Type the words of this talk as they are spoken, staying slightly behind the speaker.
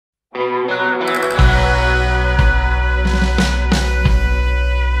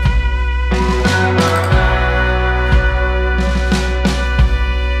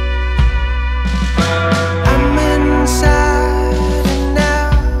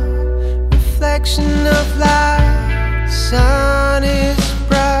reflection of light. Sun is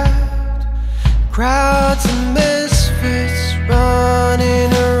bright, crowds of misfits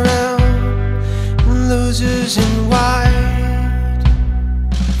running around, and losers in white.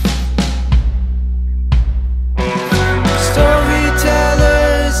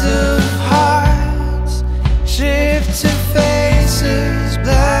 Storytellers of hearts shift to faces,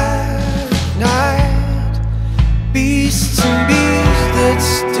 black night, beasts and bees that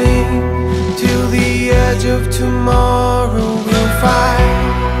sting. Till the edge of tomorrow we'll fight.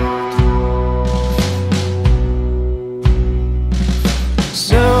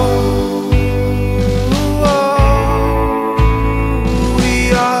 So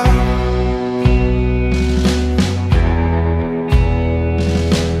we are.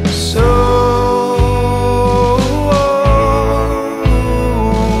 So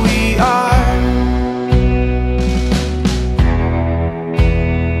we are.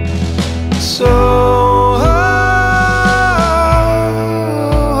 So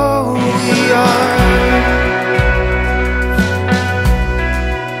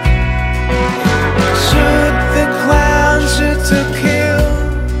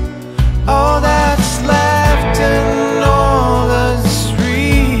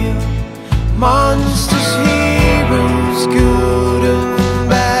monsters, heroes, good and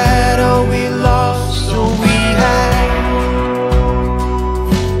bad. All we lost, all we had.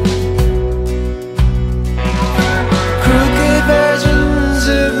 Crooked versions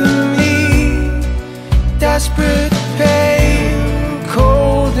of me, desperate, pale,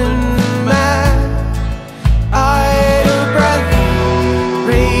 cold and mad. Idle breath,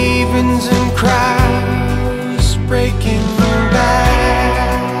 ravens and crows breaking bad.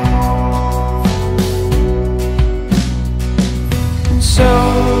 So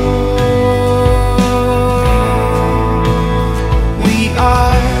we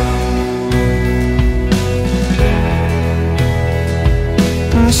are.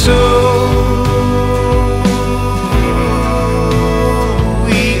 And so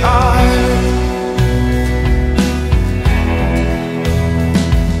we are.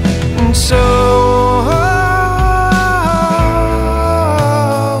 And so